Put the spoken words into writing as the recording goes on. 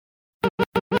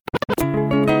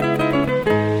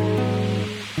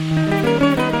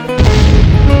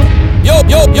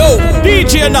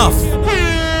DJ enough.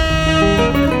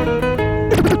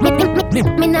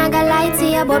 Me not gonna lie to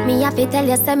you, but me have to tell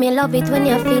you, say me love it when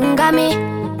you finger me.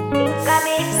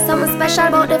 Something special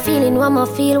about the feeling one more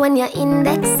feel when you're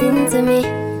indexing to me.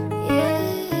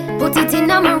 Put it in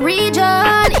my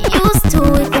region. Used to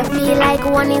if you feel like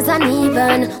one is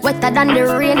uneven. Wetter than the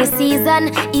rainy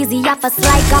season. Easy off a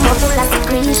slide, I'm a full of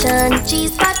secretion.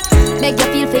 Cheese pot, make you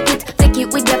feel for it. Take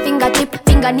it with your fingertip.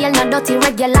 Fingernail not dirty,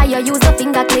 regular, you use a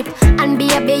finger clip. And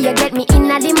baby, you get me in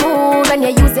the mood when you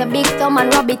use your big thumb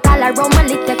and rub it all around my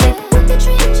little bit. Put the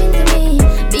trench into me.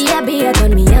 Baby,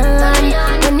 turn me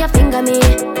on when you finger me.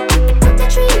 Put the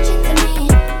trench into me.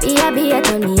 Baby,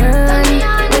 turn me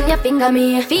on when you finger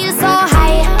me. Feel so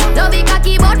high. Love it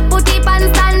cocky but put it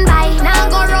on standby. Now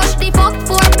go rush the fuck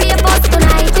for papers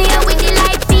tonight. Play with the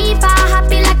like FIFA.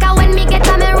 Happy like a when me get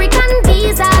American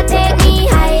visa. Take me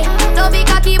high. Love it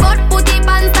cocky but put it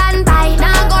on standby.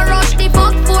 Now go rush the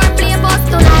fuck for papers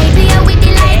tonight. Play with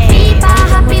the like FIFA.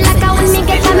 Happy like a when me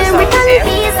get American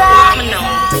visa.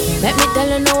 Let me tell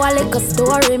you now a little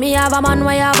story. Me have a man,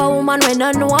 why have a woman when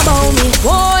don't know about me.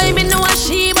 Boy, me know a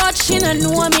she, but she don't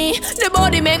know me. The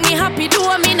body make me happy, do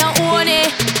me not own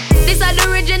it. This is the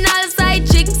original side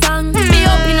chick song. Me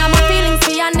open up my feelings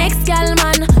for your next girl,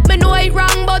 man. Me know it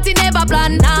wrong, but it never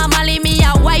plan. Normally me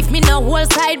a wife, me no whole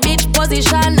side bitch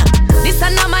position. This is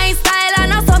not my style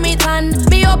and I saw me tan.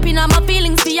 Me open up my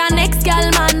feelings for your next girl,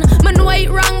 man. Me know it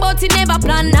wrong, but it never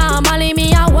plan. Normally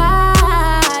me a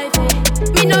wife.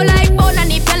 Me no like bone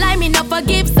and if you lie, me no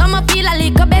forgive. Some feel a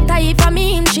little better if I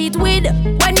me him cheat with.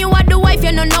 When you are the wife,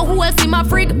 you don't know who else in my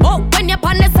frig. Oh, when you're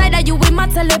on the side of you, we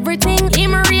might tell everything.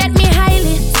 Him rate me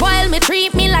highly, spoil me,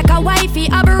 treat me like a wifey.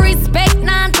 I be respect,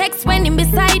 non-text when him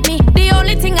beside me. The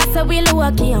only thing I say we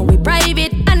lucky and we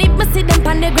private. And if me see them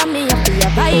on the gram, me have to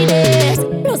avoid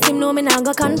it. Plus him know me not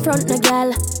go confront no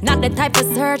girl. Not the type of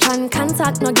search and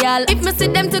contact no girl. If me see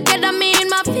them together, me in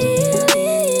my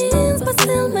feelings, but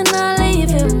still me not leave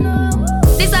him.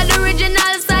 This is the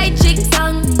original side chick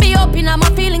song. Me open up my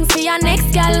feelings for your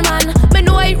next girl, man. Me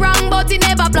know it wrong, but it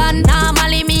never plan.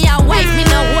 Normally me a wife, me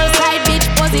no whole side bitch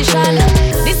position.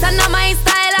 This is not my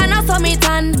style and I saw me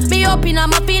tan. Me open up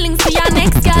my feelings for your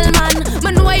next girl, man.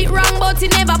 Me know it wrong, but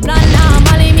it never plan.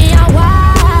 Normally me a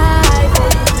wife.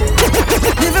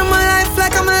 Living my life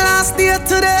like I'm my last day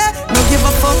today. No give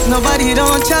a fuck, nobody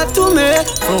don't chat to me.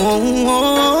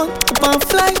 Up on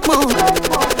flight mode.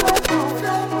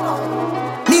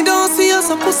 Me don't see you,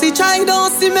 so pussy try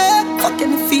don't see me.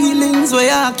 Fucking feelings where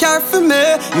you care for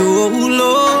me. You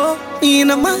low, me in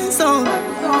my zone.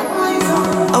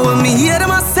 I want me hear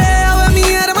them I say, I want me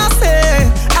hear them I say.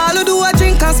 All I do I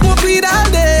drink and smoke weed all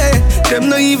day. Them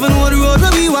not even know the road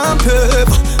where we want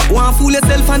pave. Want fool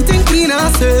yourself and think clean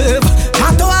and safe.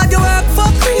 Matter how you work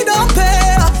for free don't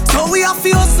pay. So we have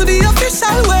to hustle the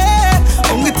official way.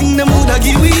 Only thing them woulda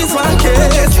give we is one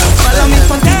case. Follow me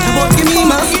for people but give me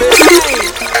my space.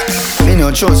 Me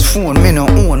no trust phone, me no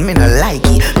own, me no like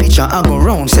it. Picture I go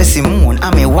round, say Simone,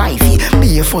 I'm a wifey.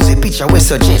 Be a fuzzy picture we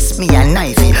suggest me a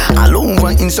knifey. All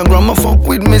over Instagram I fuck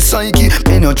with me psyche.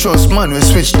 Me no trust man we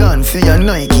switch down for your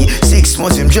Nike. 6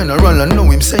 months him general I know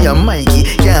him say I'm Mikey.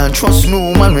 Can't trust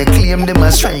no man we claim them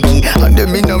as strikey. And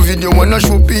them in a video wanna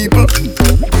show people.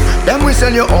 Them we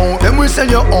sell your own, them we sell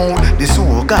your own. The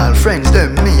so-called friends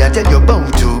them me I tell you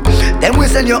about to. Them we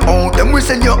sell your own, them we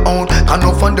sell your own. And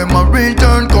no fund them a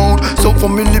return code. So for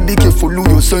me be careful who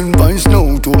you send by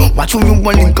snow to. Watch who you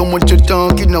want link and what you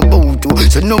talking about to.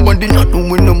 So nobody not know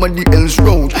when nobody else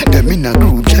wrote. Them in a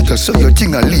group chat so your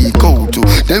thing a leak out to.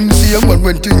 Them see a man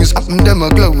when things happen them a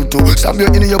glow to. Stab you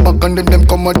in your back and then them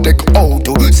come and take out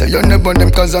to. Say you never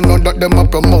them cause I know that them a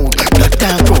promote. Not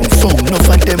that wrong phone, no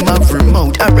for them have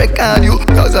remote. I record you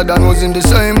cause I done was in the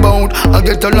same boat. I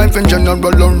get a life in general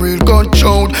and real gun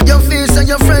showed. Your face and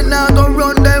your friend now go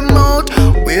run them out.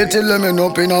 Wait till them end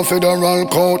up in a federal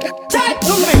court.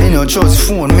 Me no trust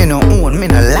phone, me no own, me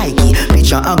no like it.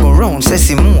 Picture I go round, say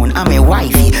Simone, I'm a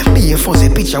wifey. Be a fuzzy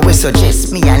picture we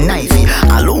suggest me a knifey.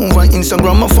 All over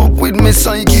Instagram I fuck with me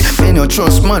psyche. Me no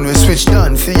trust man we switch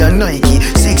down for your Nike.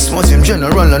 6 months him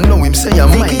general I know him say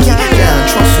I'm Mikey. Can't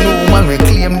trust no man we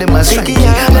claim them as strikey.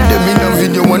 And them in a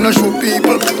video wanna show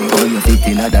people. All you fit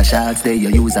in other shots there you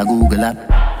use a Google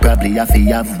app. Probably have to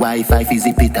have Wi-Fi fi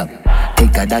zip it up. Take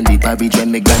thicker than the porridge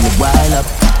when me granny boil up.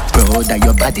 Proud of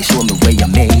your body, show me where you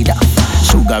made up.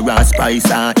 Sugar and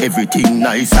spice and everything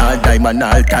nice. All diamond,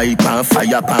 all type and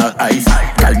fire pan ice.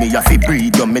 Tell me you fi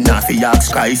breathe, you me not fi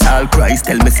ask Christ. All Christ,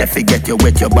 tell me say fi get you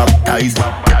wet, you baptized.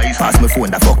 Pass me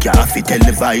phone, the fuck you have fi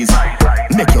televise.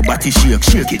 Make your body shake,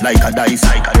 shake it like a dice.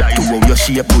 To how your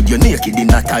shape, put you naked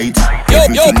in a tight.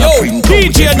 Everything I print out,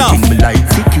 everything me like.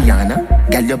 Sikiana,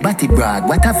 girl your body broad,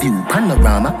 what a view,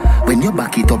 panorama. When you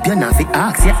back it up, you not fi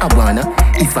ask, yeah I wanna.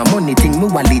 If a money thing, me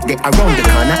wallet they around the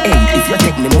corner. Hey, if you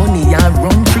take me money, I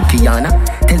run trickyana.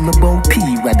 Tell me about P,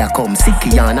 whether come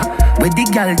Sikiana. Where the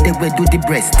girl they will do the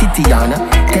breast, Titiana.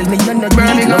 Tell me you're not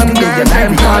burning on the way,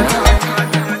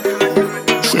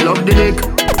 she love the dick,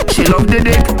 she love the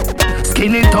dick.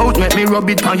 Skin it out, make me rub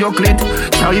it on your clit.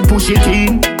 Try push it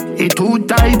in, it too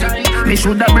tight. Me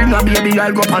shoulda bring a baby,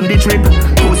 I'll go on the trip.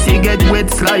 Pussy get wet,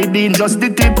 slide in just the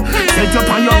tip. Set up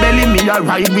on your belly, me a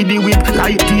ride with the whip.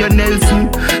 Like Tia Nelson,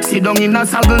 sit down in a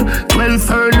saddle. 12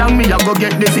 furlong, me a go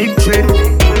get the victory.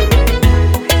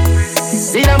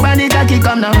 See the body cocky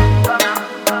come now.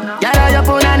 Yeah, your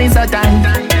phone on is so tight.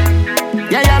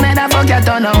 Yeah, you made a fuck your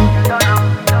turn now.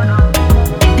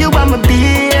 You want my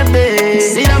baby.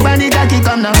 See the body cocky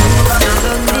come now.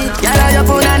 Yeah, your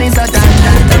phone on is so tight.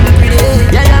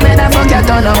 Yeah, you made a fuck your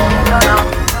turn now.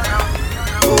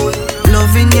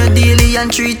 Loving you daily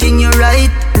and treating you right.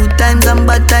 Good times and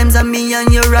bad times and me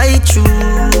and you right true,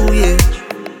 yeah.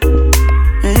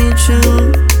 Ain't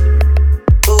true.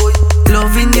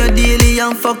 Loving you daily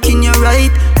and fucking you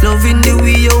right. Loving the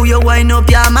way you wind up,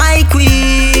 you're my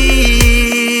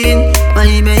queen,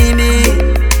 my baby.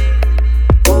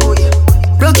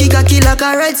 Rocky cocky like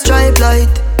a red stripe light.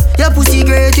 Your pussy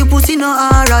great, your pussy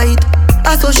not alright.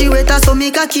 I saw she wet, I saw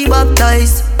me cocky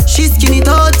baptized. She skin it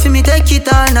out for me, take it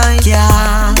all night.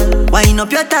 Yeah, wind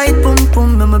up your tight pum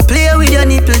pum, I'ma play with your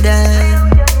nipple then.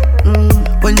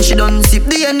 When she done sip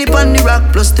the honey on the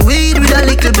rock, plus the weed with a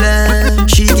little blend.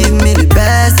 She give me the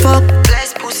best fuck,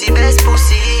 best pussy, best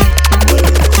pussy.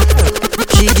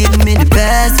 She give me the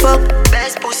best fuck,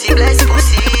 best pussy, best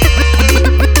pussy.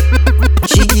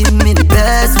 She give me the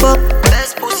best fuck,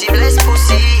 best pussy, best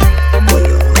pussy.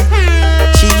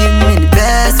 She give me the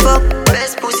best fuck,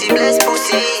 best pussy, best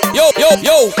pussy. Yo,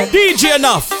 DJ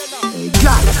Enough. Boom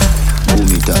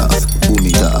it off, boom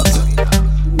it off.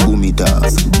 Boom it off,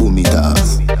 boom it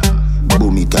off.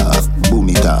 Boom it off, boom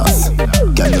it off.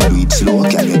 Can you do it slow,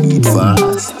 can you do it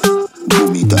fast?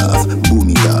 Boom it off, boom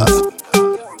it off.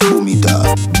 Boom it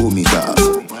off, boom it off.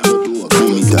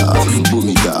 Boom it off, boom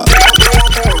it off.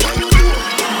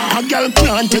 A girl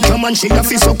can't take your man, she a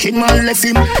fi suck him and left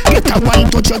him. Get a one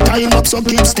touch your time up, so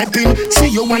keep stepping. See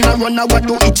you wanna run, I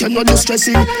do it, you know the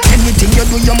stressing. Anything you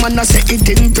do, your man a say it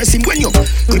impress him. When you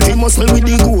grip him muscle with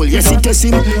the goal, yes it test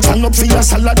him. Stand up for your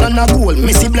salad and a goal,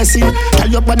 messy blessing. Tell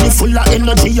your body full of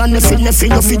energy and nothing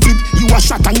you fit it. You a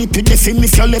shot and it with the film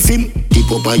if you left him.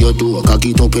 Tip up on your toe, cock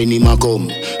it up when him a come.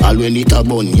 All when it a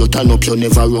bun, you turn up, you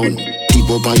never run. Tip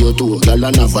up on your toe, girl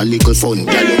and have a little fun.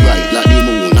 Girl you bright like the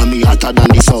moon and me hotter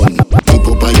than the sun. Tip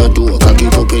up on your toe, cock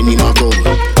it up when him a come.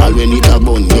 All when it a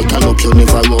bun, you turn up, you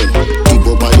never run. Tip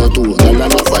up on your toe, girl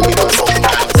and have a little fun.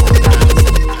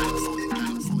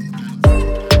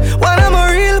 When I'm a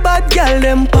real bad girl,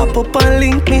 them pop up and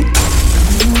link me.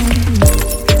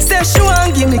 Say she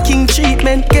want give me king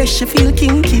treatment, guess she feel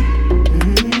kinky.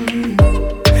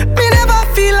 Me never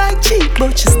feel like cheap,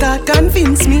 but she start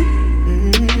convince me.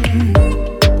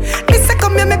 Me say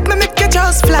come here, make you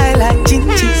just fly like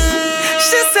gingies.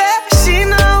 She say she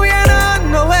know we ain't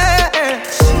on nowhere.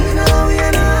 She know we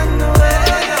ain't on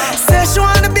nowhere. Say she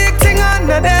want a big thing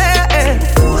under there.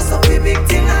 Force up a big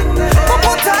thing under there.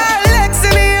 Put her legs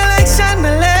in the election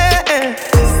delay.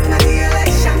 It's not the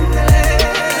election delay.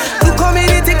 You come in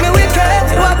and take me wicked.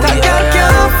 What a girl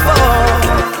can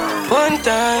afford. One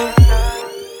time.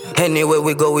 Anyway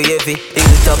we go we heavy.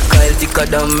 Top Kyle thicker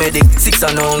than medic. 6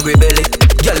 and hungry belly.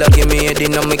 Y'all give me head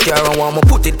in my car and want me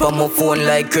put it on my phone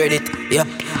like credit. Yeah,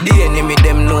 the enemy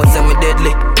them know say me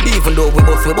deadly. Even though we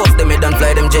bust them head and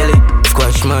fly them jelly.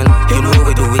 Squash man, you know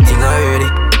we do it thing already.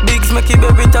 Bigs make it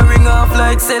baby to ring off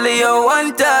like Sally yo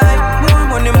one time.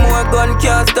 More money, more gun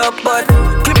can't stop but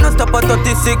clip no stop at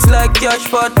 36 like cash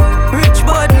pot. Rich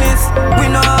badness, we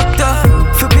no actor.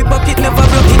 Flippy pocket never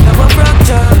broke it, never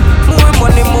fracture. More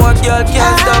money, more girl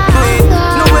can't stop doing.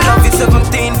 No we love it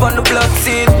 17 on the block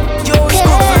scene. Yo,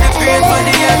 scoop for the green for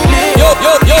the athlete. Yo,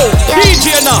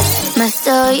 DJ Enough. I'm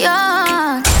so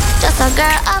young, just a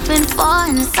girl I've been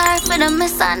falling. Sorry for the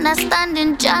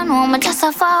misunderstanding, John. I'm just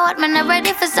a forward, man, I'm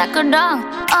ready for second down.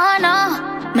 Oh no,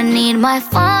 me need my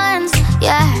funds,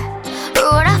 yeah.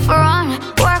 road off run.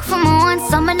 Work for my own,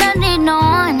 so me don't need no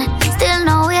one. Still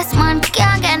no waste man,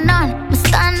 can't get none. Me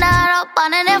stand up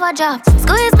and I never drop.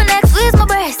 Squeeze my neck, squeeze my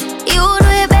breast. You do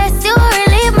your best, you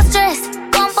relieve my stress.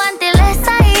 Come until less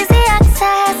easy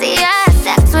access, yes.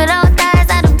 Sex without ties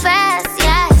are the best,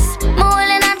 yes.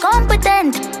 Moving and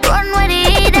competent, run with the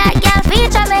heat, that girl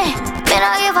feature me. Me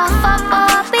don't give a fuck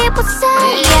what people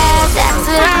say, yeah. Sex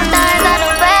without ties are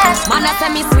the best. Man I say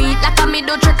me sweet, like a me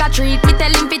do trick or treat. Me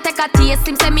tell him fi take a taste,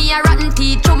 him say me a rotten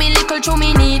teeth. Chew me little, chew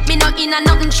me neat. Me not in a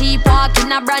nothing cheap, walk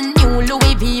in a brand new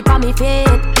Louis V pa me feet.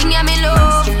 Thing ya me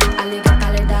love,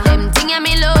 them thing ya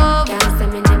me love.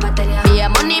 Be a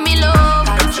money me love.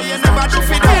 You never do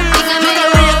fi that. Thing ya me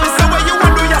love. Me say what you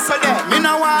want do yesterday. Me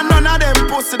no want none of them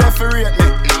pussy that fi rate me.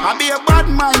 I be a bad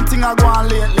mind thing I go on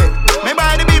lately. Me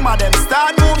by the beam of them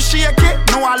start move shaky.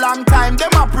 No a long time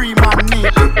them a pre-man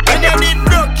neatly. When you did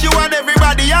broke you and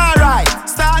everybody alright.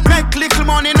 Start make little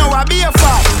money now I be a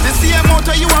fight. The same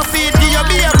motor you a feed give you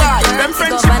be a buy. Them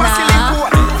friendship a still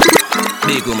important.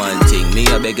 Big woman thing, me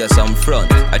a beg you some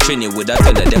front. I train you with a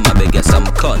fella, them a beg you some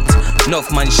cunt.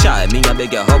 Enough man shy, me a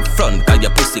beg you up front. Cause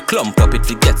your pussy clump up if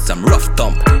you get some rough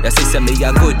thump. Your sister me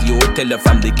a good, you tell her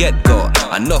from the get-go.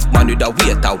 Enough man with a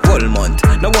wait a whole month.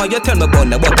 Now why you tell me about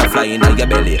the butterfly in your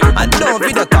belly? And don't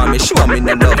video call me, show me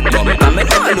no love bump. And me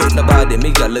never look nobody,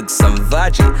 me a look some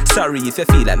virgin. Sorry if you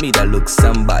feel like me that look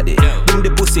somebody. Bring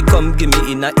the pussy come give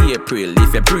me in a April.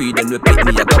 If you breathe then we pick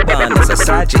me a go born as a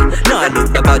sergeant. Now I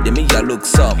look nobody, me a look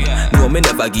some. No, me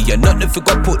never give you nothing if you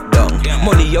go put down.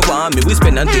 Money you want me, we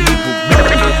spend until we book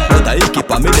down. But I keep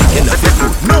on me like enough you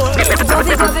put no.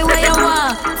 Coffee where you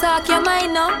want, talk your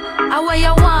mind now. I where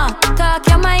you want, talk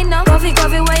your mind now. Coffee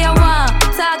where you want,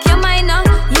 talk your mind now.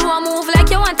 You want move like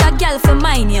you want a girl for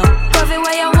mine, yo. Coffee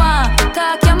where you want,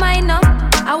 talk your mind now.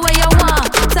 I where you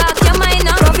want, talk your mind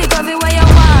now. Coffee where you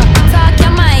want, talk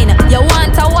your mind. You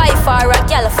want a wife or a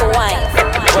girl for wine.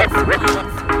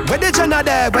 Where the Jenna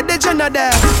there, where the Jenna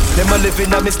there? Them a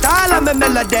living on me style and me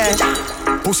melody.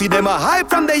 Pussy them a hype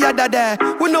from the yada there.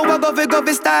 We know what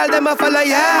govy style them a follow,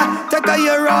 yeah. Take a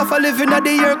year off, a living at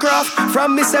the aircraft.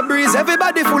 From Mr. Breeze,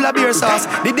 everybody full of beer sauce.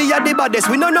 The baddest,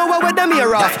 we don't know what them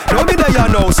here off. No me there you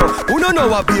know, so who don't know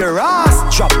what beer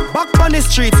ass. Drop back on the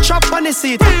street, chop on the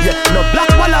seat. Yeah, no black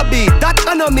wallaby, that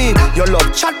I know me. Your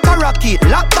love chat parakeet,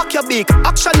 lock back your beak.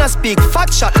 Action a speak,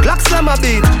 fat shot, Glock slam a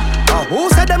beat. Who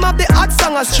said them have the hot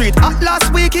song a street? At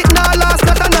last week, it now last,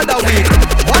 not another week.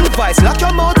 One voice, lock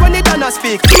your mouth when it done a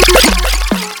speak.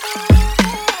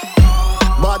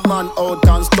 Bad man out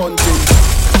and stunting.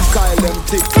 Kyle them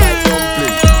thick like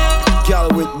dumpling. Girl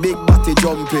with big body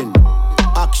jumping.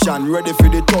 Action ready for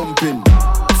the thumping.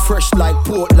 Fresh like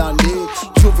Portland, eh?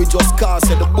 Juvie just cast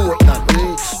at the boatland,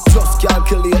 eh? Just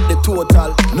calculate the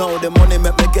total. Now the money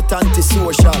make me get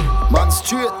antisocial. Man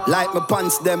straight like my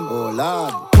pants them, oh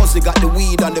lord. Pussy got the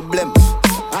weed and the blem.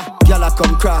 Girl I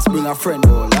come cross, bring a friend,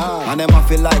 oh lord. And them I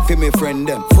feel like for me friend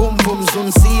them. Boom boom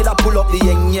zoom, see that pull up the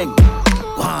yeng yeng.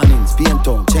 Warnings, paint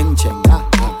on, cheng cheng.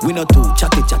 We no too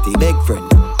chatty chatty, big friend.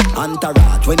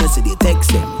 Entourage, when you see the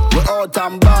text them. We out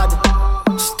and bad,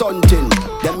 stunting.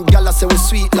 Them gyal say we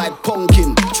sweet like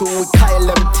pumpkin. True we Kyle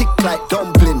them thick like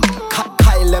dumpling.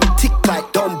 Kyle them thick like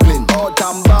dumpling. Out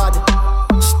and bad,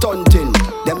 stunting.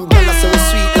 Them gyal say we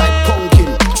sweet like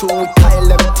pumpkin. True we Kyle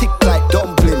them thick like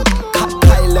dumpling.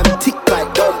 Kyle them thick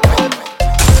like dumpling.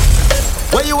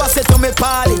 When you a say to me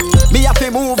party, me have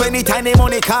to move anytime the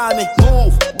money call me.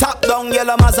 Move, top down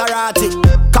yellow Maserati.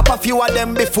 Cop a few of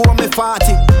them before me 40.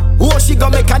 Oh, she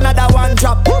gon' make another one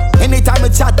drop. Anytime we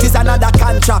chat is another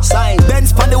contract. Sign.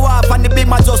 Benz pon the wharf and the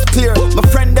beam are just clear. My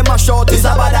friend them a short is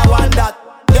about that one that.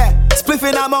 Yeah,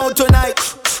 spliffing them out tonight.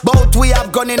 Both we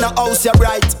have gun in the house, you're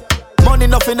right. Money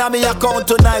nothing on me account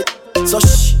tonight. So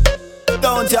shh,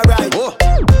 don't you right. Oh.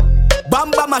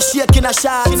 Bamba my shake in a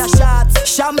shot.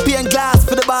 Champagne glass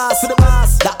for the boss.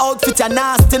 The outfit a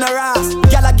nasty in a ass.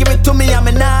 Y'all give it to me, I'm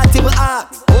a not even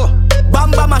ask. Oh.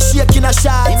 Bamba my shake in a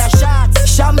shot.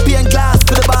 Champagne glass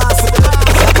for the boss.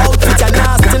 The outfit a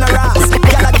nasty in a ass.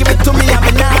 Y'all give it to me, I'm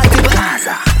a not even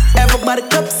ask. Everybody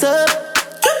cups up.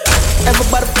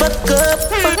 Everybody fuck up.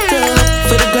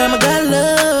 For the girl my God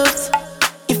loves.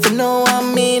 If you know what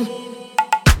I mean.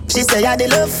 She say I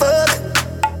love fuck.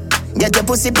 Get your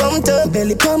pussy pumped up,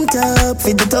 belly pumped up.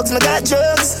 Feed the dogs, my got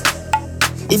drugs.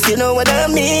 If you know what I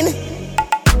mean.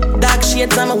 Dark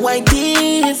shades on my white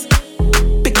tees.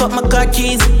 Pick up my car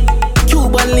keys.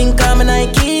 Cuban link on my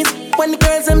Nikes. When the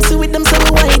girls them see with them so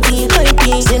we whitey,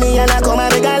 hypey. See me and I come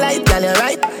and make a light, girl you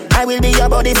right. I will be your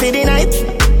body for the night.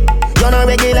 You're not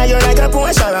regular, you're like a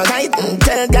Porsche or a kite.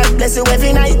 Tell God bless you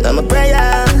every night, I'm a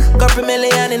prayer. Couple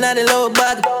million in the low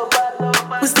bag.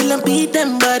 we still don't beat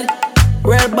them bad.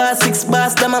 Real boss, 6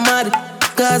 boss, them a mad.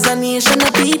 Cause a nation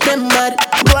a beat them bad.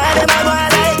 Go on, them a go on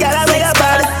like y'all a way a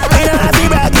bad. Me no happy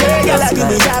brag, y'all a give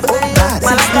me job.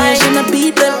 Man, a nation a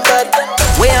beat them bad.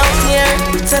 Way out here,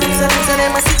 tell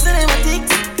them a 6 and them a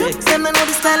ticks. Them don't know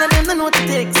the style and them don't know the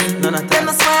ticks. Them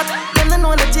no smart, them don't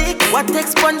know the tick. What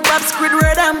takes SpongeBob,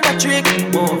 Squidward and Patrick?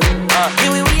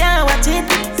 Here we are, watch it.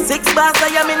 6 bars,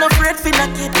 I am in afraid for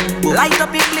knock it. Light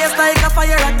up in place like a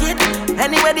fire rocket.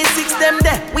 Anyway, the 6 them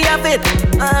there, we have it.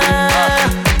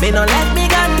 Me no let me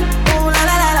gun. Ooh la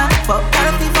la la la. Fuck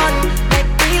therapy fun, make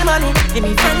real money. Give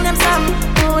me friend them some.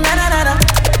 Ooh la la la la.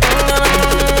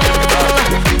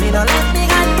 Me no let me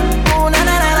gun. Ooh la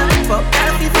la la la. Fuck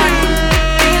therapy fun,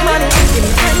 real money. Give me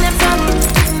friend them some.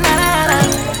 La la la la.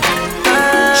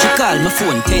 She call my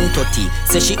phone 10:30.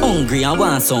 Say she hungry and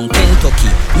want some Kentucky.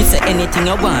 Me say anything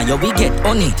I want, you we get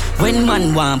honey. When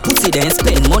man want pussy, then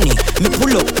spend money. Me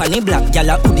pull up on the black gyal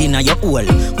a hood inna your hole.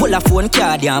 Pull a phone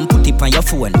card and put it on your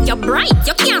phone. You're bright,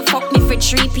 you can't fuck me for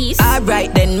 3 piece.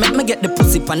 Alright then, make me get the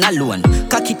pussy pan alone.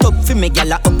 Cock it up for me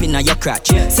gyal a up inna your crotch.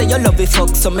 Say you love it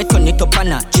fuck, so me turn it up a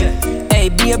notch. Hey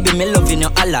baby, me loving you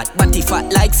a lot. But if I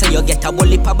like, say you get a whole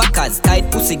heap of backers. Tight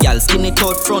pussy gyal, skin it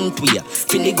out front way.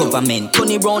 Feel the government,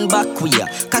 turn it round back way.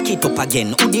 Cock it up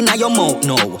again, hood inna your mouth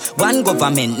now. One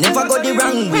government, never go the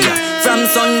wrong way. From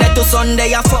Sunday to Sunday,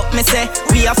 you fuck me say.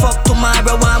 We a fuck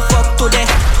tomorrow, one fuck today.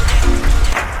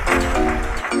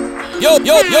 Yo,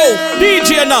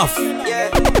 DJ Enough.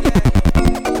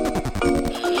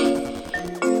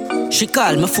 She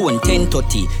call my phone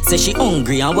 10:30. Say she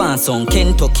hungry and want some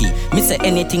Kentucky. Me say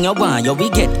anything you want, you we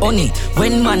get honey.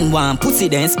 When man want pussy,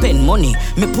 then spend money.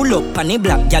 Me pull up on the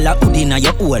black gyal a hood inna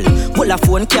your hole. Pull a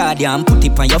phone card and put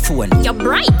it on your phone. You're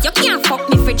bright, you can't fuck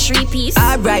me for 3 piece.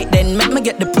 Alright then, make me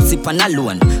get the pussy pan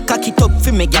alone. Cock it up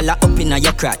for me gyal a up inna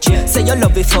your crotch. Say you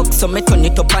love it fuck, so me turn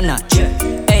it up a notch.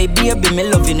 Hey baby, me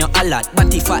loving you a lot.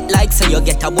 But if I like, say you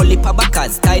get a whole heap of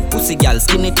backers. Tight pussy gyal,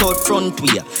 skin it out front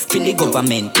way. Feel the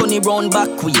government, turn it round back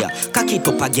way. Cock it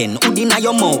up again, hood inna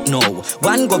your mouth now.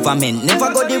 One government,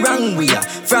 never go the wrong way.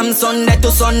 From Sunday to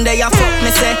Sunday, you fuck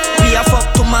me say. We a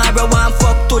fuck tomorrow, one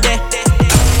fuck today.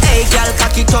 Hey gyal,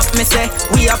 cock it up me say.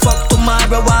 We a fuck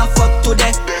tomorrow, one fuck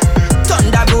today.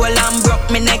 Thunder roll and broke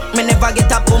me neck. Me never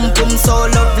get a pum pum so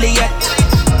lovely yet.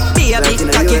 Baby,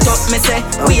 cock it up me say.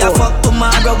 We a fuck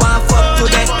tomorrow, one fuck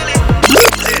today.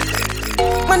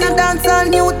 Man a dance all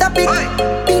new topic.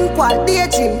 Pink wall,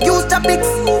 daydream, use topics.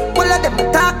 All of them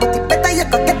talk, but it better you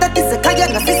go get that. This a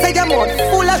kaya, now this a your mouth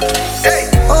full of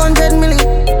 100 million,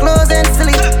 clothes and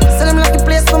silly. Sell them like a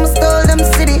place from a stole them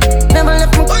city. Never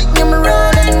left me, me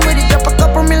rolling with it. Drop a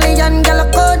couple million, gal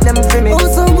I call them for me.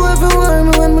 Also boy for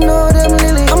warm when me know them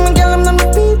lily. I'm a gal, I'm not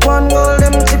repeat one gold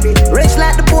them chippy. Rich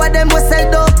like the boy, them was sell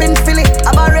dope in Philly.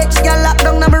 I'm a rich gal locked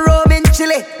down, now me roam in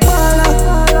Chile.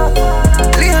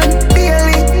 Leon,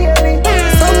 Bailey.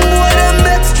 Some boy them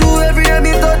bets true every day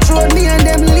me touch road, me and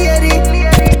them lady.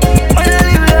 When I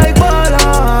live like baller.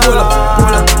 Pull up.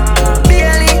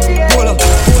 Bailey. Pull up.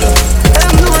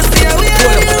 Them know stay away.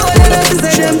 Them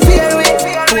say them fear we.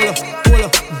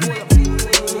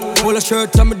 Pull a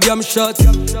shirt and my damn shorts.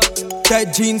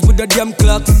 Tight jeans with the damn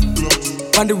clocks.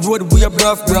 On the road we a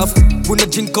rough. We no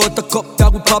drink out a cup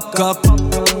that we pop cock.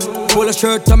 Pull a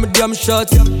shirt and my damn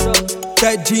shorts.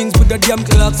 Tight jeans with the damn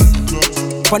clocks.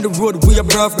 On the road we a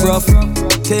rough.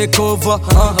 Take over,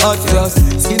 hot glass.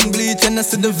 Skin bleach and I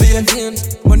see the vein.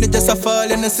 Money just a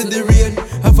fall and I see the rain.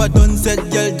 Have I done said,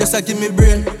 girl, just a give me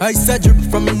brain. Ice a drip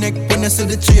from my neck when I see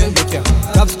the chain.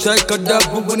 Top strike a dab,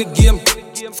 we win the game.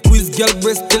 Squeeze girl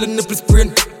breast till the nipple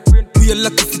sprain. We a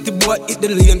lucky city boy, hit the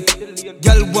lane.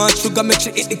 Girl want sugar, make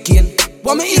she hit the cane.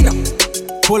 What me in?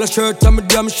 Pull a shirt and my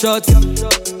damn shorts.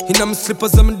 In my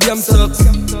slippers and my damn socks.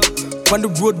 On the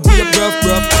road we a rough.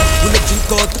 We no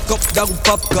drink out the cup that we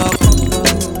pop cup.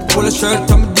 Pull a shirt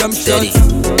and my damn shorts.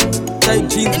 Tight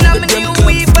jeans with the damn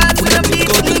clubs. We no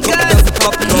drink out the cup that we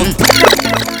pop cup.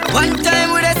 One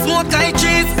time with a smoke I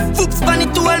cheese. Fooks funny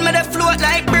to all me they float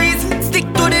like breeze. Stick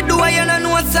to the door, you know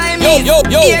no sign me. Yo,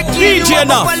 DJ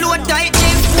Enough. Low tight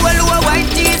jeans, full low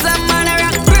white tees. And man a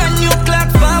rock brand new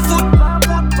clock 4 foot.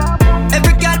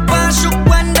 Every cat pan shook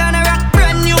one down a rock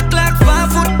brand new clock 4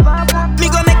 foot.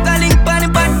 Me go make a link pan the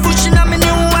bad pushing on me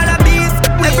new wallabies.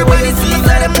 Everybody sees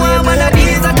that them warm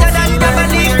wallabies. After that never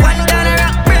leave one down a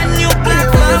rock brand new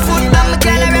clock 4 foot. I'm a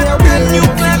gal a rock brand new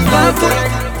clock 4 foot.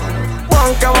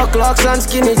 Our clocks and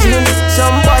skinny jeans.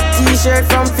 Some bad t-shirt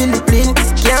from Philippines.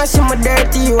 Can't see me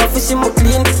dirty, you have to see me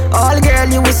clean. All girl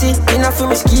you will see, enough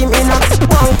for me scheme.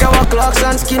 Punk our clocks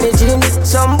and skinny jeans.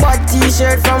 Some bad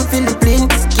t-shirt from Philippines.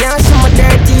 Can't see me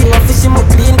dirty, you have to see me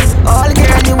clean. All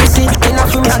girl you will see,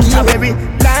 enough for me scheme. Baby,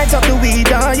 light up the weed,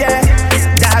 oh yeah.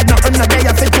 Dad, nothing no day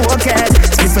for token.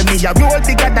 Split for me a roll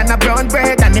bigger than a brown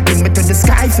bread. And it bring me to the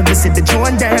sky for me see the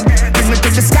drone them. Bring me to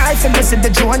the sky for me see the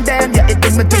drone them. Yeah, it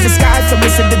bring me to the sky for me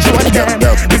see the drone them.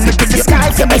 Bring me to the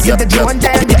sky for me see the drone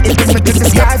them. Yeah, it bring me to the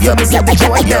sky for me see the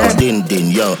drone them. Yo,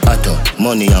 din, yo, atto.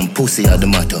 Money and pussy are the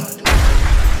matter.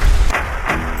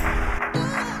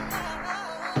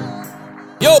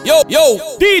 Yo,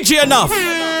 DJ Enough.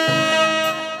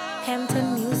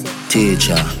 Hampton Music.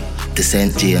 Teacher, the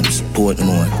St. James,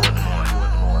 Portmore.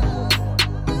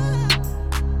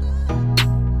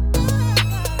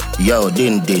 Yo,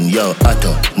 din, yo,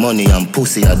 atto. Money and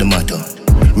pussy are the matter.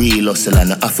 Real hustle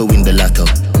and I have to win the lotto.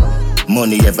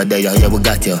 Money ever there, yeah, we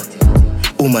got you.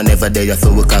 Woman ever there,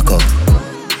 so we cock up.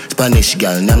 Spanish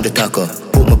gal, name the taco.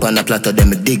 Put me on a platter, then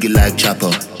me dig it like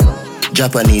chopper.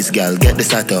 Japanese gal, get the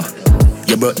sato.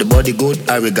 You brought the body good,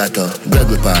 arigato.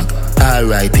 Gregory Park,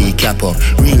 R.I.P. Capo.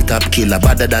 Real top killer,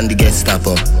 better than the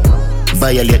Gestapo.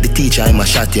 Violate the teacher, I'ma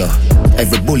shot you.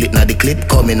 Every bullet na the clip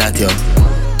coming at you.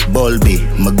 Bulby,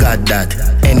 my god that.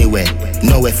 Anyway,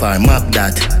 nowhere far, map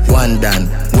that. One done,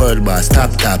 world boss,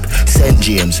 top. St.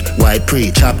 James, white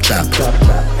pre, chop.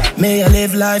 May I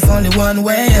live life only one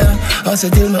way, yeah. Also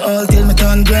till me old, till me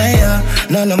turn grey, yeah.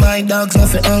 None of my dogs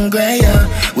nothing hungry, yeah.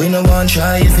 We no one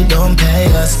try if you don't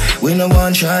pay us. We no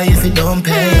one try if you don't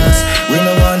pay us. We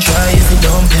no one try if you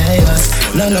don't pay us.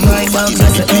 None of my dogs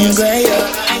nothing hungry, yeah.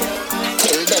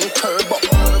 Tell them turbo.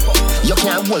 You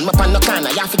can't hold me on no corner.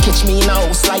 You have to catch me in a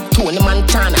house like Tony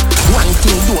Montana. One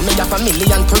thing do me have a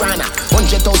million piranha.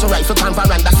 100,000 rifle pan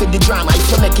veranda for the drama. If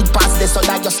you make it past this, so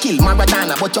that your skill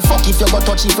Maradona. But you fuck if you go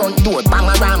touch the front door,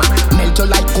 Bamarama. Melt you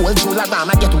like cold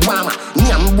Jolarama, get warmer.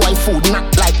 Nyam boy food not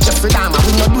like Jeffrey Dahmer.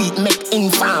 We no do it, make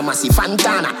in pharmacy,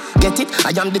 Fantana. Get it?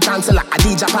 I am the chancellor,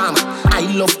 Adidja Palmer. I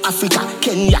love Africa,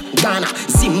 Kenya, Ghana,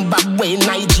 Zimbabwe,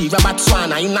 Nigeria,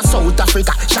 Botswana. In a South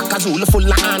Africa, Shaka Zulu full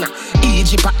of honor.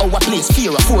 Egypt our place,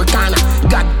 fear of four corner.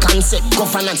 God concept,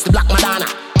 governance, the Black Madonna.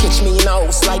 Catch me in a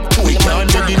house like Tony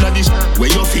Montana. We can't live in this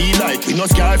where you feel like we no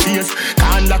scar face.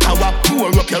 Can't like our pour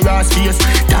up your ass face.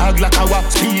 Dog like our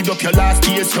speed up your last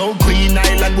days. So Green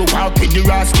Island we walk with the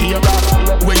ass here.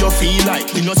 Where you feel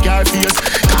like we no scar face.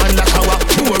 Can't like our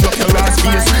pour up your ass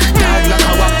face. Dog like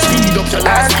our speed up your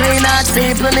last days. Green Arts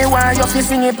people me want you to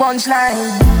sing a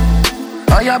punchline.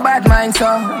 Oh your bad mind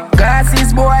so. Glasses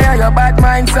boy oh your bad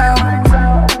mind so.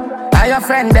 Are your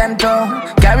friend them too?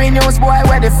 Carry news boy,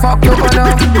 where the fuck you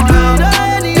gonna?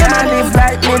 Can't live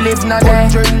like me live no day.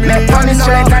 Make money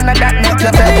straight and that make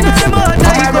you pay. Come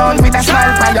around with a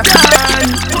smile by your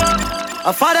car.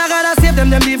 A father gotta save them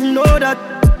even know that.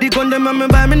 The gun them on me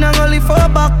buy me not only for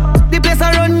back. The place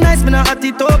I run nice, me not at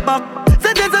the top back.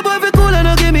 Sentence a boy fi cool and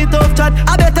no give me tough chat.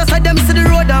 I better side them see the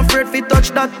road and afraid fi touch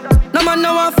that. No man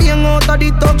now a fing out of the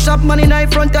talk shop. Man in the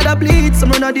front of the bleed, some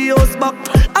run of the house back.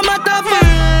 I'm a tough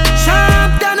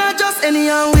sharp than I just any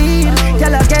and weed.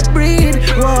 Y'all I get breed,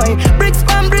 boy. Bricks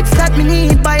from bricks that me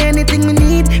need. Buy anything me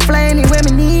need, fly anywhere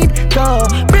me need. Go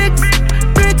bricks,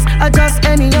 I just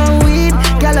any and weed.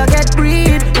 Y'all I get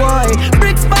breed, boy.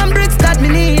 Bricks from bricks that me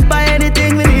need. Buy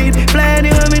anything me need, fly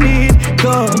anywhere me need.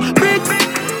 Go bricks,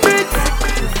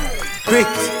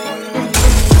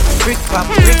 brick pam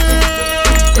brick,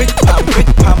 brick pam brick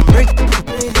pam brick,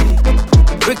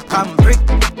 brick pam brick,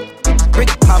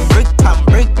 brick pam brick pam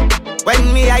brick.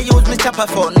 When me I use me chopper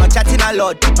phone, no chatting a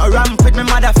lot. No ramp with me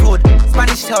mother food,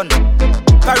 Spanish town,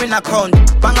 foreign account,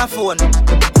 bang a phone,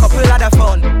 couple other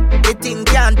phone. The thing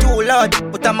can't too loud,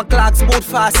 but I'm a clocks boot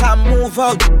fast and move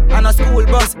out. On a school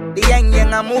bus, the young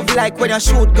I move like when you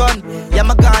shoot gun. Yeah,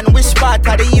 my gun, which part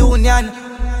of the union?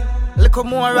 Look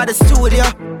more at the studio.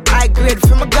 I grade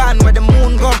from a gun where the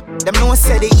moon go. Them no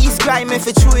say the East crime if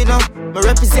it's true enough. Me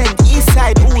represent East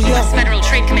side, ooh yeah. The US Federal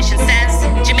Trade Commission says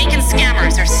Jamaican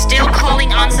scammers are still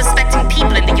calling unsuspecting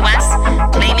people in the US,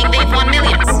 claiming they've won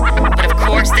millions. But of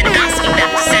course, then asking them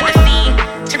to send a fee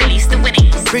to release the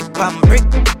winnings. Brick pam brick,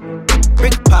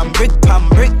 brick pam brick pam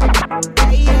brick,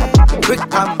 brick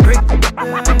pam brick,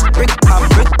 brick pam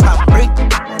brick pam brick.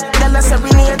 Tell us every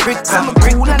day, bricks. I'm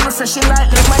cool and refreshing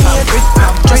like lemonade.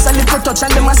 Just a little touch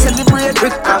and them a celebrate.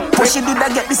 What she do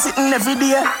that get me sitting every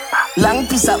day? Long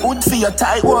piece of wood for your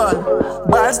tight wall.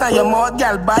 Bars now your mouth,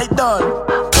 girl, bite down.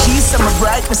 She This I'm a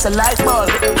bright, miss a light bulb.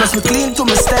 Plus me clean to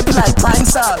me step like pine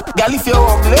salt. Girl, if you're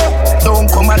ugly, don't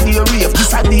come a day rave.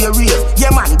 This a day rave.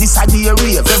 Yeah man, this a day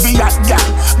rave. Every hot girl,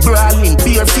 brawling,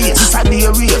 bare face. This a day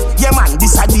rave. Yeah man,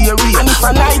 this a day rave. And if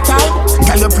a night time,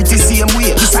 girl, you're pretty same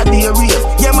way. This a day rave.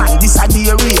 Yeah man, this a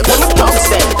day rave. When you talk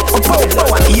say,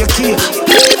 oh, and you kill.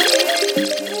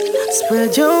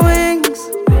 Spread your wings.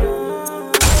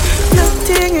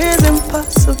 Nothing is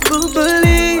impossible,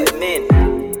 believe me.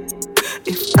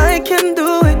 If I can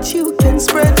do it, you can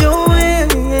spread your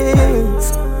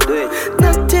wings.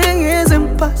 Nothing is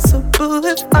impossible.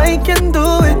 If I can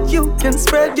do it, you can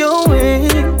spread your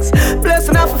wings.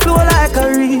 Blessing off a flow like a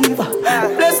river.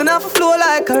 Blessing off a flow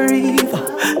like a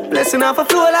river. Blessing off a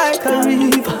flow like a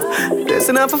river.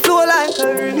 Blessing off a flow like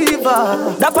a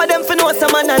river. That for them for know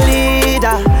some man a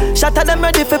leader. Shatter them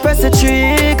ready for press the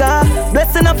trigger.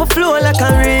 Blessing off a flow like a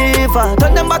river.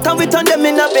 Turn them back and we turn them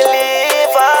in a believer.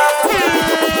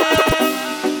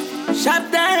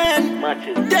 Shot down.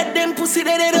 Dead them pussy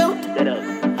dead out.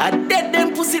 I dead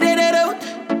them pussy dead out.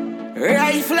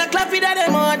 Rifle a clap it at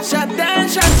them out. Shot down,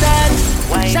 shot down.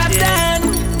 Shot down.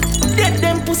 Dead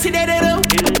them pussy dead out.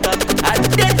 I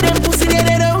dead them pussy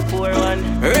dead out.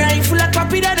 Rifle a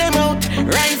clap it at them out.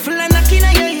 Rifle a knocking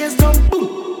on your ears down.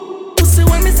 Boom. Pussy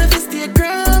when me say fi stay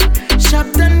ground.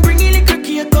 Shot down bring in the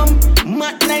cookie come.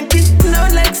 Mat 90 now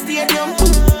like stadium.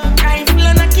 Boom. Rifle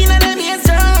a knocking on them ears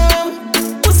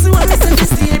down. Pussy when me say fi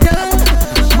stay down.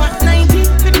 Mat 90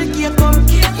 the cookie come.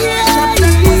 Shot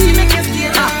down pussy make you stay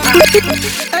down.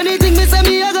 Anything me say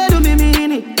me I go do me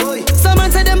mean it.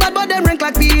 Someone say them bad but them rank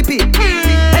like pee-pee.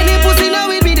 Any pussy now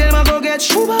with me them I go get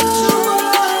shuba.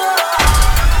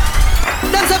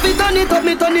 Them say fi turn it up,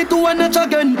 me turn it to one notch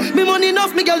again. Me money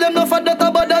enough, me girl them no for that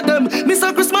bother them. Me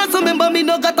say Christmas remember me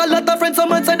no got a lot of friends.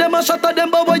 Someone say them a shot at them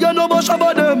but boy you know about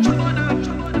shabba them.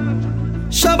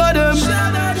 Shabba them.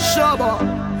 Shabba.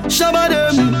 Shabba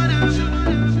them.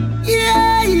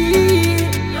 Yeah.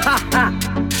 Ha ha.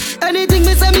 Anything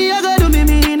me say me I go do me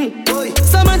mean it.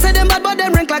 Someone say them bad but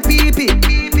them rank like pee-pee.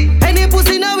 Any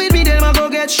pussy now with me them I go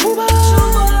get shuba.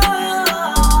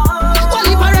 Well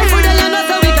if I run for the land that's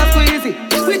how we can squeeze it.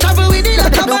 We travel with it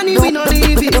like a bunny we no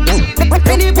leave it.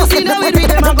 Any pussy now with me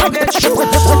them I go get shuba.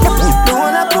 The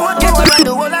one I put get around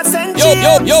the whole I send you.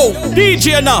 Yo,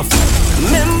 DJ Enough.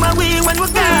 Remember we when we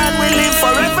gone we live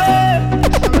forever.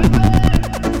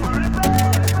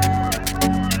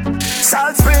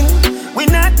 Salt Spring, we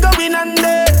not going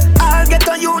under. I'll get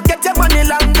on you, get your money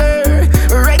longer.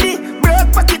 Ready,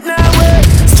 broke pocket now way.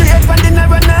 Straight from the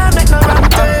narrow now, make no wrong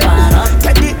turn.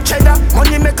 Get the cheddar,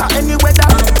 money maker any weather.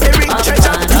 Very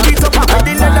treasure, keep it up with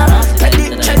the leather. Get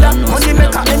the cheddar, money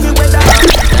maker any weather.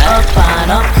 Up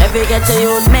and up, every get to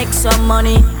youth make some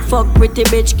money. Fuck pretty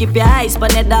bitch, keep your eyes on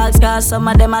the dogs, cause some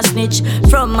of them a snitch.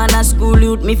 From man a school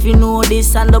youth, me if you know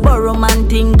this. And the borrow man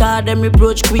think, cause them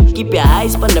reproach quick. Keep your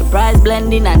eyes on the price,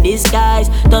 blending and disguise.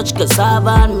 Touch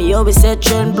cassava and me always say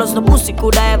trend. Plus no pussy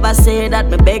could I ever say that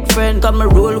my big friend. Come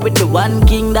and roll with the one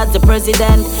king, that's the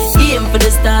president. Aim for the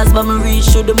stars, but me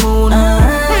reach to the moon.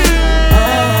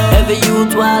 Every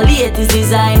youth while late is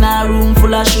designer, room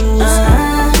full of shoes.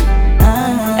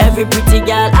 Every pretty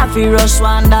girl, I feel rush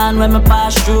one down when me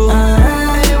pass through.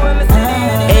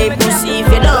 Hey pussy,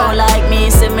 if you don't like me,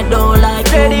 say me don't like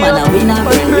you. Man, I win a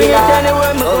bring real.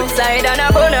 Outside and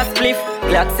a bonus spliff.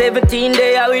 Glock 17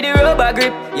 there with the rubber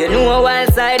grip. You know a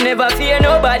wild side, never fear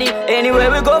nobody. Anywhere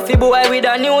we go, fi boy with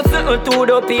a new something to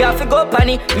the P, I fi go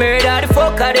panny. Murder the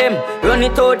fuck of them. Run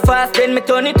it out fast, then me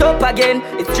turn it up again.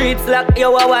 The streets lock,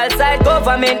 yo a wild side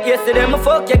government. Yesterday me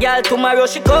fuck your girl, tomorrow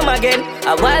she come again.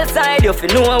 A wild side, you fi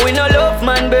know we no love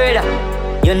man, brother.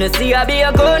 You know see I be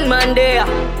a gunman there.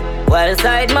 Wild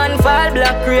side man fall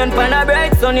black rain pan a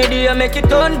bright sunny day make it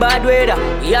turn bad weather.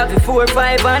 We have the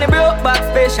 4-5 and the broke back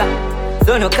special.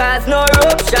 So no cause no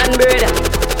eruption, brother.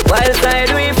 Wild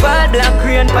side we fall black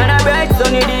rain pan a bright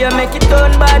sunny day make it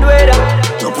turn bad weather.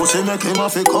 Your pussy make him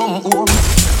have to come home.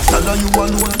 Tell her you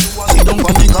alone. Sit down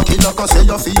on the cocky like I say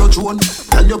you feel your drone.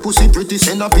 Tell your pussy pretty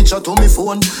send a picture to me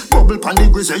phone. Bubble pan the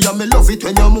grizzly yeah me love it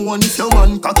when you moan. If your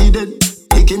man cocky dead,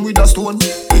 pick him with a stone.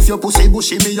 If your pussy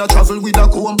bushy me a travel with a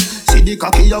comb. See the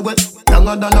cocky you wet,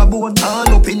 longer than a bone.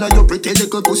 Turn up inna your pretty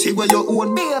little pussy where you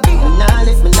own. Me nah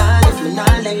lift, me nah lift, me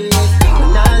nah lift. Me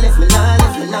nah lift, me nah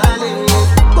lift, me nah lift.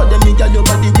 But them me girl your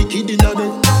body wicked inna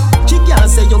bed. She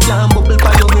can't say you can't bubble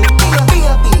by your head.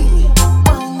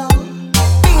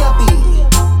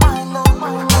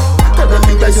 But them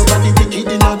me girl your body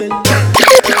wicked inna bed.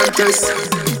 Can't test.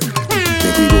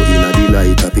 Make we go inna the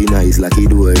light up in eyes like it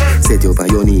door. Set you on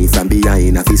your knee from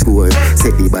behind a fi score.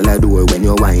 Set the ball a door when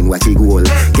you wine, watch it goal.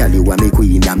 Girl, you are me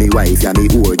queen, and me wife, and me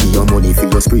whore. Give your money for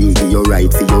your spree, give your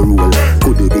right for your rule.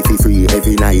 Could do be fi free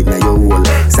every night na your hole.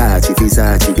 Sachi fi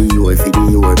Sachi, Dior fi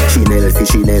Dior. Chanel fi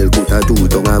Chanel, put a two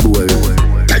tongue a bowl.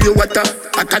 Tell you what,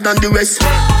 hotter than the rest.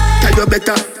 Tell you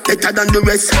better than the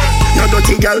rest. No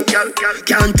dirty girl,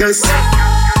 can't test.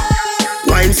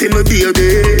 Wine for me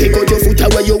baby. Kick out your foot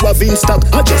away you have in stock.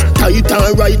 I just tight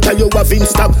and right till you have in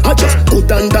stock. I just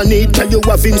put underneath till you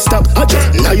have in stock. I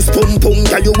just nice pum pum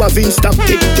till you have in stock.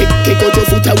 Kick out your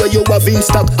foot away you have in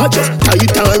stock. I just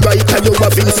tight and right till you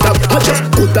have in stock. I just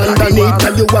put underneath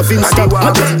till you have in stock.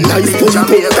 I just nice pum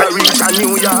pum till reach a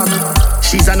New York.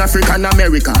 She's an African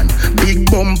American. Big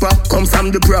bumper come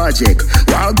from the project.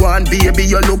 Wagwan baby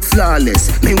you look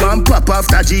flawless. Me want pop off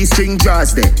that G-string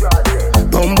draws there.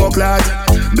 Bumbo clot,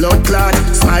 blood clot.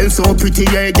 Smile so pretty,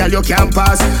 yeah, girl, you can't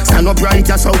pass. Stand up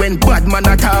brighter so when bad man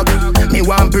attack. Me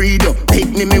want breed up,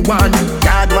 pick me want.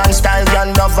 Yard one style,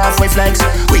 girl, love off with flex.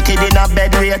 Wicked in a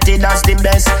bed, rated as the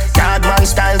best. Yard one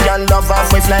style, girl, love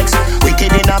off with flex.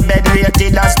 Wicked in a bed,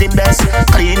 rated as the best.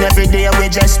 Clean every day, we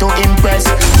just to impress.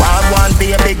 Wild one,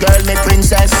 baby girl, me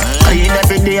princess. Clean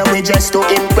every day, we just to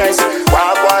impress.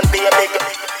 Wild one, baby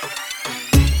girl.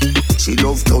 She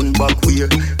love turn back way.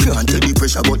 Can't tell the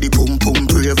pressure but the pum pum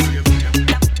brave.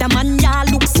 The man ya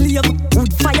look slave.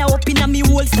 Wood fire up in a me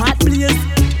whole start blaze.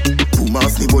 Boom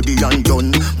off me body and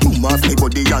done. Boom off me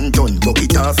body and done. Buck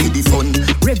it off for the fun.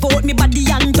 Rev out me body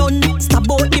and done. Stab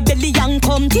out me belly and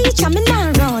come. Teacher me now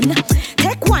run.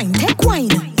 Take wine, take wine.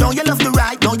 Now you love the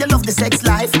ride, now you love the sex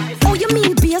life. Oh you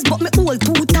mean beers but me hold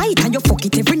too tight. And you fuck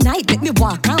it every night. Make me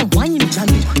walk and wine.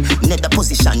 Johnny, net the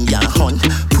position ya hunt.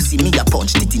 Pussy me a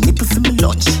punch, titty nipple for me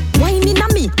lunch. Wine in a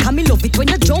me, can me love it when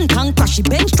you drunk and crashy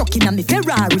bench truck in a me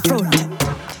Ferrari front.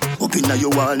 Up in a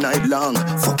you all night long,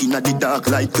 fucking at the dark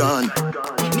light gone.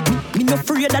 Me no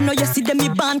afraid I know you see them me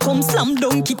band come slam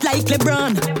dunk it like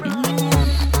LeBron.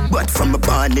 But from a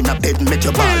band in a bed, make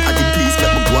your ball at the place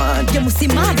let me go on. You must see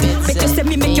mad, bet you say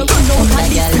me make you run out of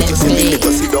this. Bet you say me make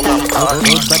you sit down and call.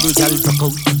 Good body gal, broke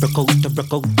out.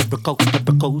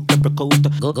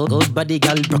 Good body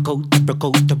gal, broke out.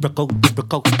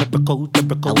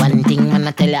 One thing man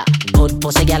I tell ya, good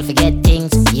pussy gal forget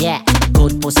things, yeah.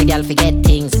 Good pussy gal forget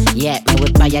things, yeah. Me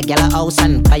would buy a gal a house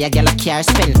and buy a gal a car,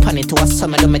 spend money to a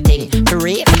summer do me thing. For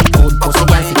real, good pussy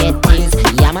gal forget things,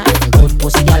 yeah man. Good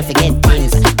pussy gal forget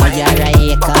things. Buy a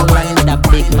acre land with a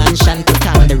big mansion to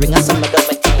town, the ring a summer do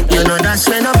me thing. You know that's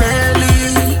when no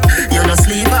belly, you no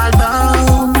sleep all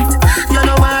bound. You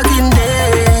no walking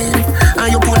dead,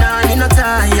 and you put on in a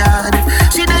tired.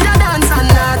 She do your dance and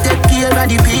not take care of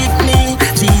the picnic.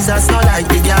 Jesus no like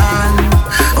the girl.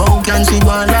 How can she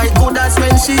go like good as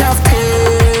when she have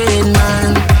pain,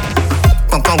 man?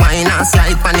 Pump wine and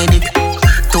slide pan the dick.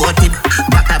 Toe tip,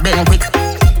 back a bend quick.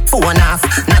 Phone off,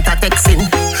 not a texting.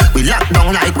 We lock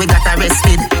down like we got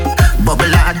arrested. Bubble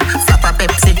hard, flap a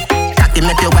Pepsi. Cocky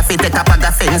make your wife take a bag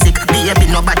of fensic. Baby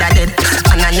nobody dead.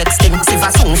 And the next thing, Siva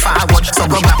soon forward. So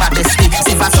go grab a bestie.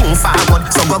 Siva soon forward.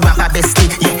 So go grab a bestie.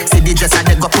 Yeah, see the dress and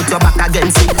they go put your back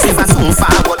against it. Siva soon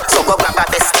forward. So go grab a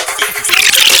bestie.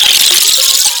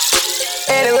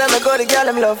 Anywhere me go, the girl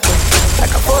them love me.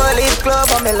 Like a 4-leaf club,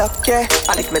 I'm in luck, yeah.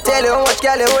 And if me tell you what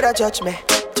girl you woulda judge me,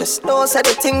 just know say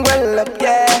the thing well up,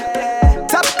 yeah.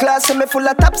 Top class, and me full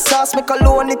of top sauce. Me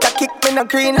cologne it a kick me no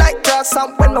green like grass.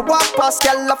 And when me walk past,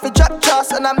 girl off the drop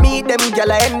trust. And I meet them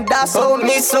girl I end us. Oh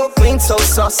me so clean, so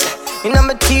saucy. You know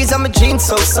my tees and my jeans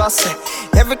so saucy.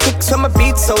 Every kick so my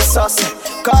beat so saucy.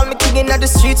 Call me king in the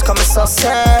streets, come saucy.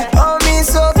 Oh me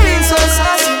so clean, so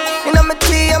saucy. You know my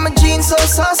tee and my jeans so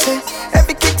saucy.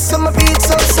 Every kick so my beat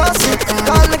so saucy.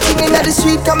 Call me king in the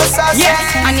street, come saucy.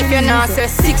 Yeah, and if you're not say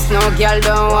 6, no girl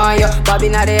don't want you. Bobby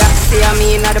not the Axie, I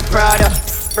mean not the Prada.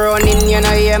 Running, you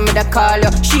know, hear me the call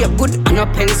you. Shape good and no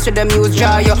pens to the muse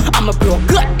draw you. I'm a blow,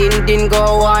 God, din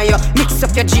go on you. Mix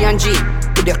up your G and G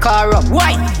with the car up.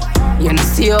 Why? You know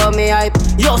see how me hype.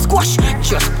 Yo squash,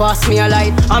 just pass me a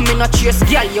light. I'm in a chase,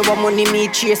 girl, you want money me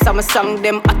chase. I'm a song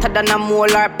them hotter than a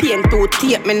molar pain to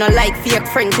tape. Me no like fake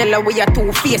friend, tell her we a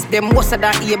two-face. Them most of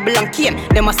that able and cane.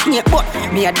 Them a snake but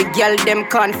me a the girl, them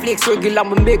cornflakes. Regular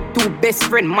me make 2 best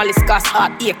friend. Malice cause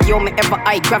heartache. Yo me ever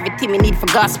high gravity, me need for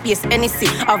gas space.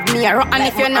 Anything of me a rock. And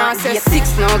if you're not say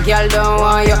 6, no girl don't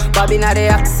want you. Bobby not the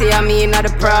Axie, I mean not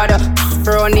the Prada.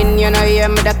 Running, you know, hear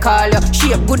me the call you.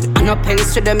 Shape good and no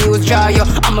pens to the muse draw you.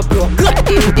 I'm a blow, good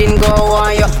din go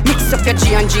on you. Mix up your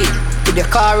G and G with the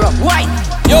car up. Why?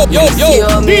 Yo,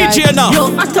 DJ Enough.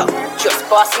 Yo, Atta, just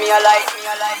pass me a light.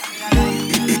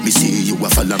 Let me see you a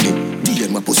follow me. DM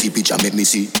my pussy picture, make me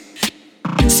see.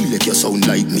 Select your sound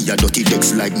like me, a dirty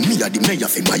decks like me, a the mayor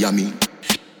for Miami.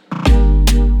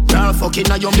 You're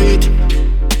fucking on your mate.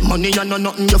 Money and no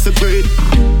nothing you fi breed.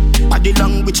 Body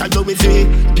language I go with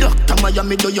it. Dr.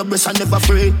 Miami do your best and never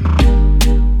afraid.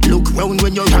 Look round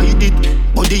when you ride it.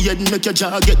 Body head make your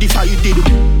jaw get divided.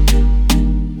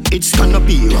 It's gonna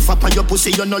be rough up on your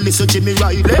pussy, you no listen to me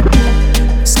Riley.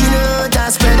 Skin out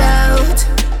and spread out.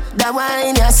 That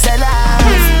wine you sell out.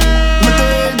 My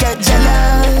girl get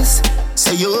jealous.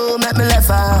 So you make me laugh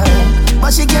out.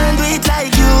 But she can't do it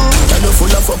like you. Tell you full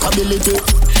of fuckability.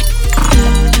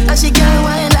 And she can't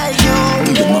wine like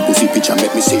you. Get my pussy picture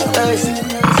make me see.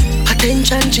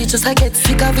 Attention, she just I get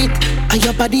sick of it. And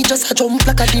your body just a jump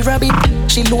like a the rabbit.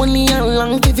 She lonely and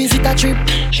long to visit a trip.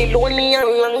 She lonely and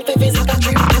long to visit a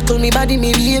trip. I told me body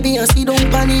me baby and she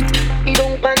don't panic. He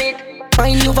don't panic.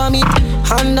 Fine you vomit.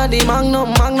 Under the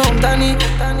magnum tonic.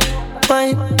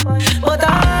 Fine. But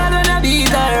I don't beat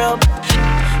her up.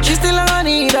 She still gonna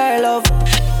need her love.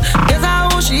 Guess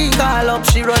how she call up.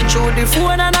 She run through the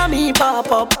phone and a me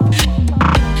pop up.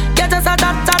 Get us a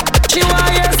tap. She want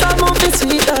hear some movie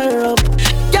sweet her up.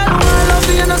 Girl, I love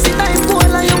you, you know see time cool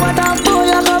and you want that boy,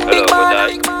 you got big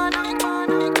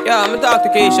man. Yeah, me talk to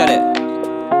Keisha there.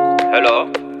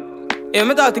 Hello? Yeah,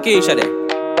 me talk to Keisha there.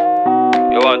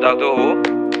 You want to talk to who?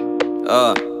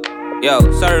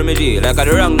 Yo, sorry me G, like I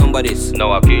the wrong number this.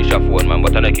 No, a Keisha phone man,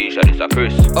 but I know Keisha, this a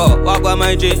Chris. Oh, what go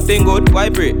my G? Thing good, why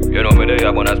pray? You know me there,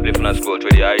 I'm gonna split and a scroll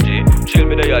through the IG. Chill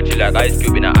me there, chill like ice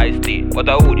cube in a iced tea. But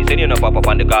a hoodie, send you no pop up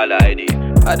on the caller ID.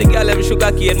 The girl them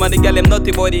sugar cane, man, the girl them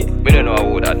nutty body. Me don't know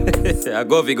how that.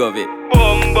 Govy.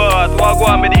 Bombard, what go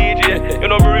on me DJ? You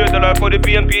know me real the life for the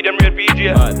PNP, them real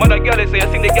PJ. Man, the girl say,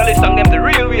 I sing the girl song them the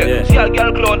real way. Yeah. See a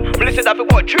girl clone, me listen that for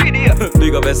about 3 days.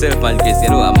 Big up yourself man, Chris, you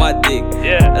know a mad thing.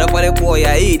 Yeah. And up for the boy,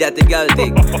 I eat that the girl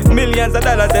thing. Millions of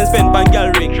dollars them spent on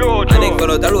girl ring. True. And then go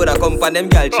out the road, I come from them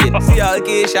girl chain. See all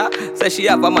Keisha, say she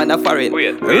have a man a foreign.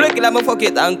 Regular me fuck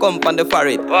it and come from the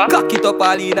foreign. Cock it up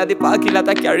all in at the parking lot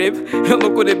of Carib.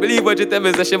 I couldn't believe what you tell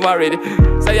me, so she married.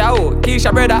 Say, yo,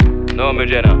 Keisha brother? No, me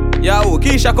Jenna. Yo,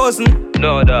 Keisha cousin?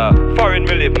 No, the foreign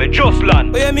me live, me just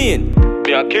land. What you mean?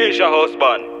 Me a Keisha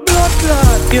husband. Blood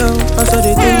clot, yo, I saw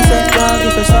the thing set dog.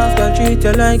 If a soft girl treat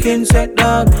you like insect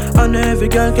dog. And every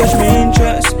girl catch me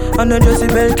interest. And a Jessie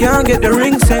Bell can't get the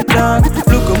ring set dog.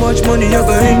 Look how much money you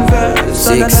go invest.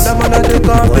 And another man that take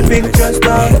off the big dress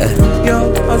dog.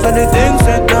 Yo, I saw the thing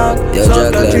set dog.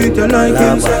 Soft girl treat you like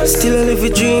insect. Still I live a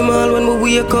dream all when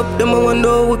we wake up. Them I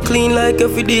wonder we clean like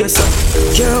every day so.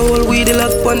 Can't hold weed the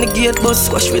lock on the gate bus.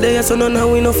 Wash for the so none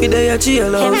how we know for the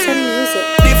jail.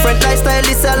 Different lifestyle,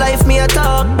 this a life me a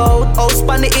talk about. House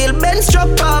pan the hill, Benz truck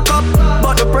park up.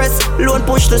 But the press, loan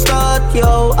push to start,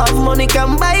 yo. Have money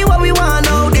can buy what we want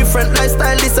now. Different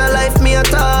lifestyle, this a life me a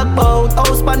talk about.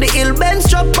 House pan the hill, Benz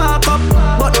truck park up.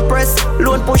 But the press,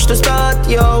 loan push to start,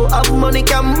 yo. Have money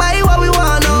can buy what we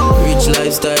want now. Rich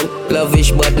lifestyle,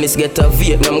 lavish badness. Get a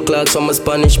Vietnam clocks from a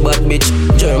Spanish bad bitch.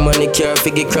 Germany care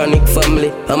figure chronic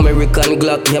family. American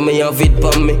Glock, yeah me have it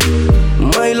pon me.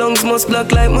 My lungs must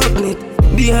block like magnet.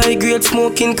 Be high grade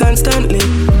smoking constantly.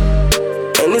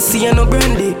 Hennessy and no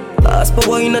brandy. Ask for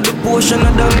wine at the potion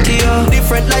of donkey.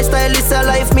 Different lifestyle, this a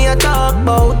life me a talk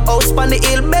about. House pan the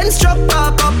hill, Benz truck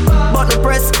park up. But the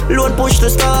press, loan push to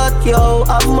start, yo.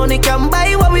 Have money can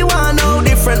buy what we want now.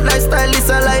 Different lifestyle, this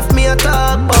a life me a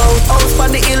talk about. House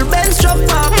pan the hill, Benz truck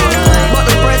park up. But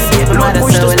the press, loan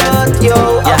push to start,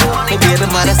 yo. Yeah, my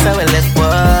baby mother say we left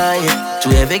boy. To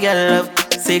every girl love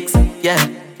 6, yeah.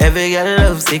 Every girl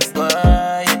love 6, boy.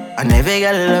 And every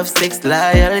girl love 6.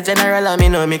 Loyal general, I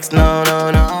mean no mix, no.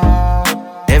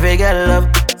 Every girl love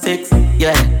 6,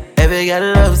 yeah. Every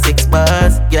girl love 6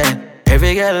 bars, yeah.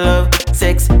 Every girl love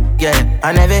 6, yeah.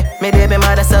 And every me baby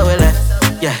mother say we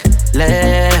left, yeah.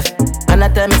 Left. And I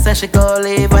tell me say she go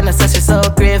leave, and I say she so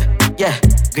grieve, yeah.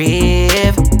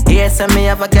 Grieve. Yes, and me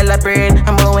have a girl a brain,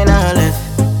 I'm going all left.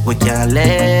 We can't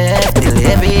left. Till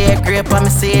every year grape on me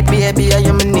seat, baby,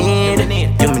 you me need.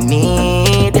 You me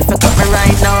need. If you cut me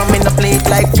right now, I'm in the plate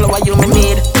like flour, you me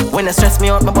need. When it stress me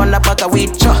out, me burn a bag of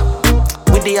weed,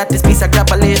 with the hottest piece, I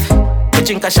drop a leaf. Me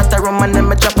drink a shot of rum and then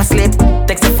me drop a sleep.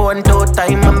 Text the phone 2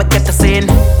 times and me get the scene.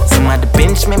 Somebody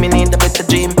pinch me need a better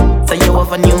dream. So you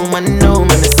have a new man, know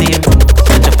me see him.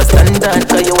 Touch up a standard,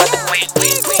 cause you are the queen.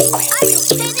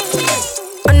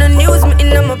 On the news, me in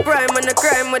my prime, on the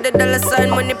crime with the dollar sign,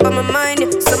 money for my mind.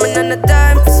 Yeah. So me on the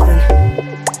time for spend.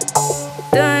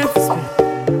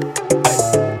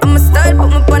 I'm a style, put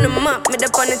me on the map, me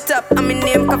up on the top. I'm in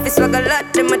name, coffee swag a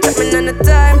lot. Them a chat me on the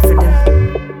time for them.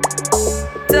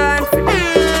 Time for them.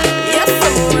 Yes,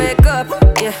 I'm wake up.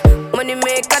 Yeah, money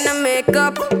make and I make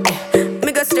up. Yeah,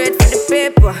 me go straight for the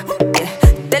paper. Yeah.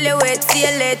 Well, you wait, see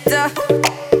you later.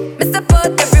 Mr.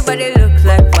 Pot, everybody look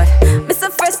like what?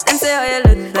 Mr. First, and say how you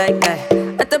look like that.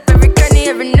 At up every cranny,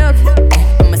 every nook.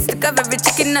 I'ma stick up every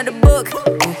chicken out the book.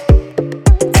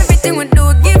 Everything we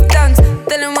do, give thanks.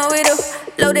 Tell them what we do.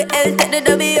 Load the L, take the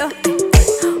W.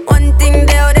 One thing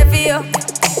they out there for you.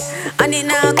 And it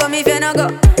now come if you no go.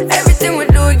 Everything we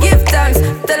do, give thanks.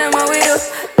 Tell them what we do.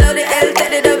 Load the L,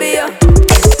 take the W.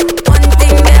 One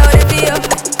thing they out there for you.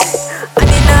 And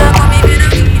it now come if you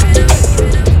no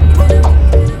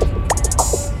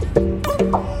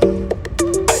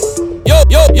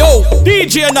Yo,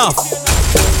 DJ Enough.